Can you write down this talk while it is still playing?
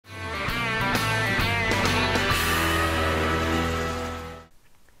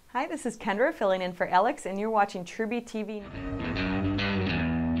Hi, this is Kendra filling in for Alex, and you're watching TruebieTV. I'm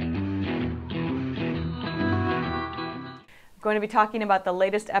going to be talking about the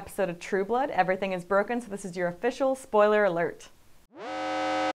latest episode of True Blood. Everything is broken, so this is your official spoiler alert.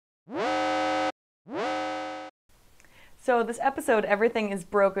 So this episode, Everything is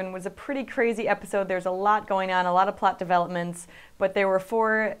Broken, was a pretty crazy episode. There's a lot going on, a lot of plot developments, but there were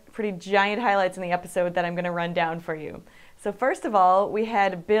 4 pretty giant highlights in the episode that I'm going to run down for you. So first of all, we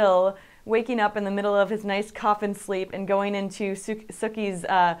had Bill waking up in the middle of his nice coffin sleep and going into Sookie's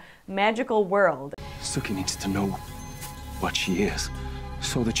magical world. Sookie needs to know what she is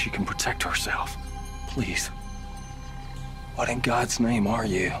so that she can protect herself. Please. What in God's name are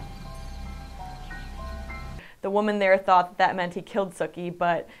you? The woman there thought that meant he killed Sookie,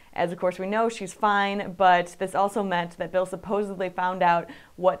 but as of course we know, she's fine, but this also meant that Bill supposedly found out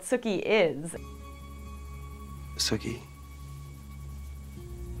what Sookie is. Sookie,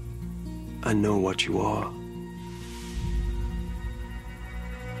 I know what you are.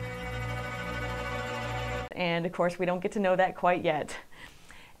 And of course we don't get to know that quite yet.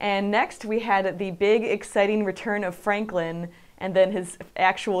 And next we had the big exciting return of Franklin and then his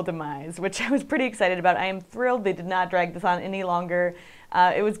actual demise, which I was pretty excited about. I am thrilled they did not drag this on any longer.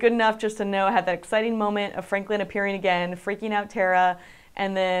 It was good enough just to know I had that exciting moment of Franklin appearing again, freaking out Tara,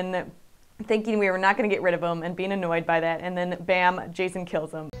 and then thinking we were not going to get rid of him and being annoyed by that, and then bam, Jason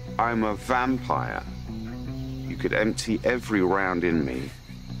kills him. I'm a vampire. You could empty every round in me,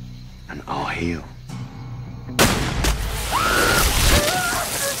 and I'll heal.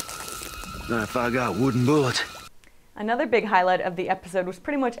 Not if I got wooden bullets. Another big highlight of the episode was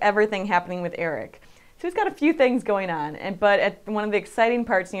pretty much everything happening with Eric. So he's got a few things going on, but at one of the exciting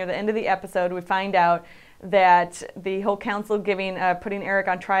parts near the end of the episode, we find out that the whole council putting Eric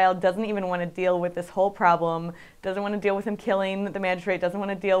on trial doesn't even want to deal with this whole problem, doesn't want to deal with him killing the magistrate, doesn't want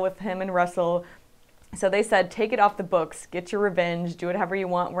to deal with him and Russell. So they said, take it off the books, get your revenge, do whatever you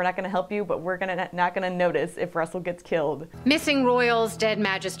want. We're not going to help you, but we're not going to notice if Russell gets killed. Missing royals, dead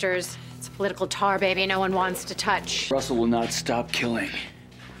magisters. It's a political tar baby no one wants to touch. Russell will not stop killing.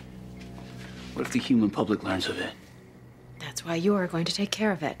 What if the human public learns of it? That's why you are going to take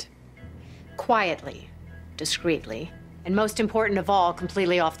care of it. Quietly, discreetly, and most important of all,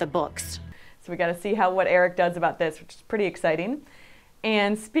 completely off the books. So we got to see what Eric does about this, which is pretty exciting.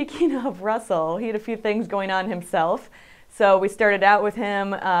 And speaking of Russell, he had a few things going on himself. So we started out with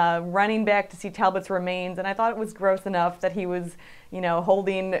him running back to see Talbot's remains, and I thought it was gross enough that he was,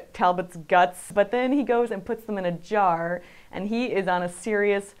 holding Talbot's guts. But then he goes and puts them in a jar, and he is on a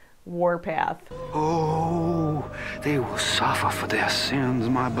serious warpath. Oh, they will suffer for their sins,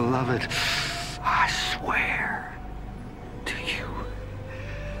 my beloved. I swear to you,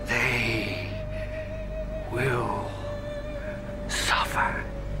 they will suffer.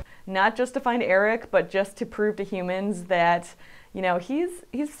 Not just to find Eric, but just to prove to humans that,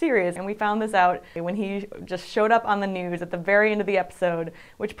 he's serious. And we found this out when he just showed up on the news at the very end of the episode,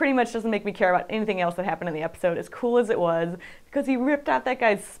 which pretty much doesn't make me care about anything else that happened in the episode, as cool as it was, because he ripped out that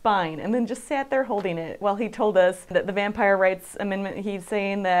guy's spine and then just sat there holding it while he told us that the Vampire Rights Amendment, he's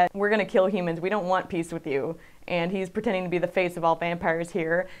saying that we're going to kill humans, we don't want peace with you. And he's pretending to be the face of all vampires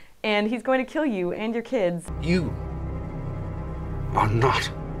here, and he's going to kill you and your kids. You are not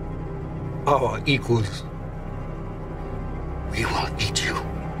our equals. We will eat you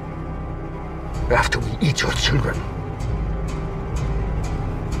after we eat your children.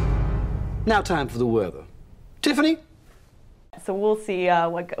 Now time for the weather. Tiffany? So we'll see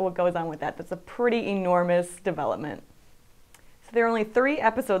what goes on with that. That's a pretty enormous development. So there are only 3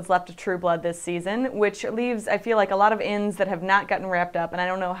 episodes left of True Blood this season, which leaves, I feel like, a lot of ends that have not gotten wrapped up, and I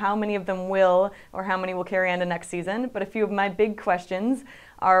don't know how many of them will or how many will carry on to next season, but a few of my big questions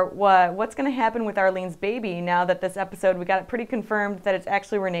are what's going to happen with Arlene's baby now that this episode, we got it pretty confirmed that it's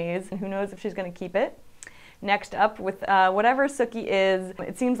actually Renee's, and who knows if she's going to keep it. Next up, with whatever Sookie is,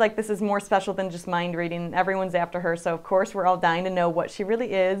 it seems like this is more special than just mind reading. Everyone's after her, so of course we're all dying to know what she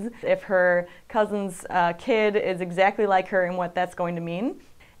really is, if her cousin's kid is exactly like her and what that's going to mean.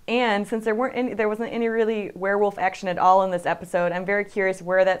 And since there wasn't any really werewolf action at all in this episode, I'm very curious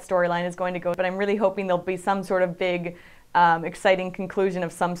where that storyline is going to go, but I'm really hoping there'll be some sort of big exciting conclusion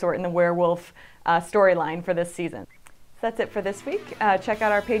of some sort in the werewolf storyline for this season. So that's it for this week. Check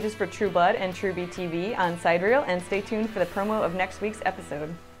out our pages for True Blood and TruebieTV on SideReel, and stay tuned for the promo of next week's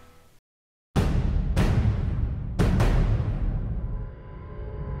episode.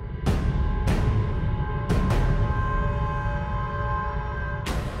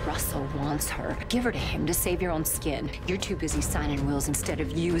 Russell wants her. Give her to him to save your own skin. You're too busy signing wills instead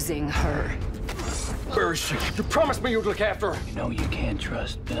of using her. Where is she? You promised me you'd look after her. You know you can't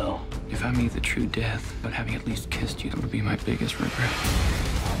trust Bill. If I meet the true death, but having at least kissed you, that would be my biggest regret.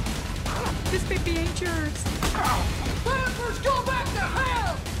 This baby ain't yours. Vampires, go back to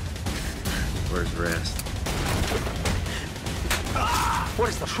hell! Where's Rest? What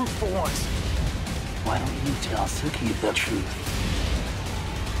is the truth for once? Why don't you tell Suki the truth?